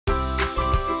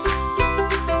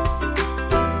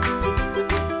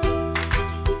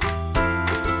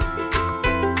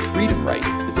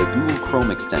Chrome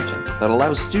extension that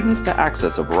allows students to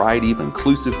access a variety of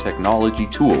inclusive technology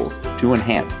tools to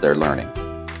enhance their learning.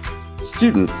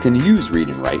 Students can use Read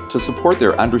and Write to support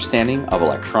their understanding of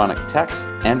electronic text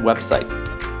and websites.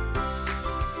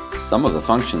 Some of the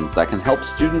functions that can help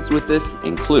students with this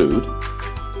include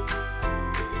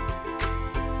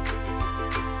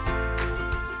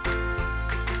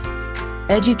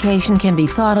education can be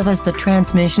thought of as the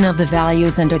transmission of the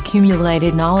values and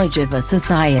accumulated knowledge of a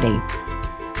society.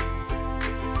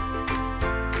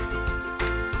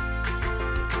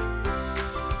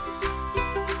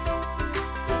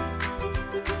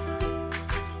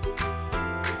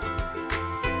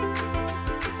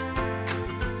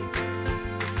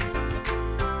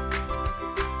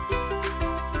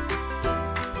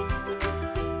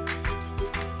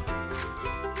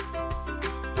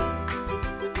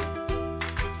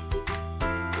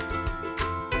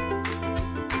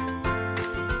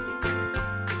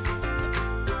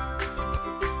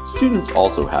 Students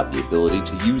also have the ability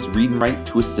to use Read and Write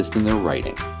to assist in their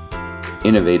writing.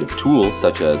 Innovative tools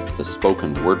such as the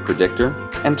Spoken Word Predictor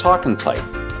and Talk and Type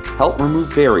help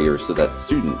remove barriers so that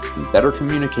students can better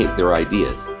communicate their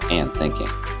ideas and thinking.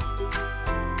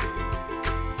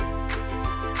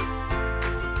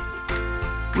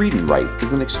 Read and Write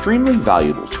is an extremely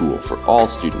valuable tool for all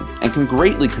students and can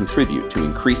greatly contribute to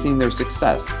increasing their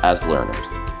success as learners.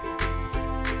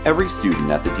 Every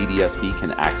student at the DDSB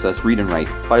can access Read and Write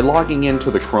by logging into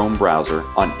the Chrome browser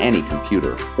on any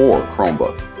computer or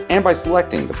Chromebook and by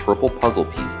selecting the purple puzzle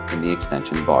piece in the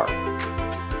extension bar.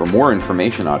 For more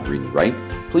information on Read and Write,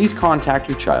 please contact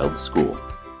your child's school.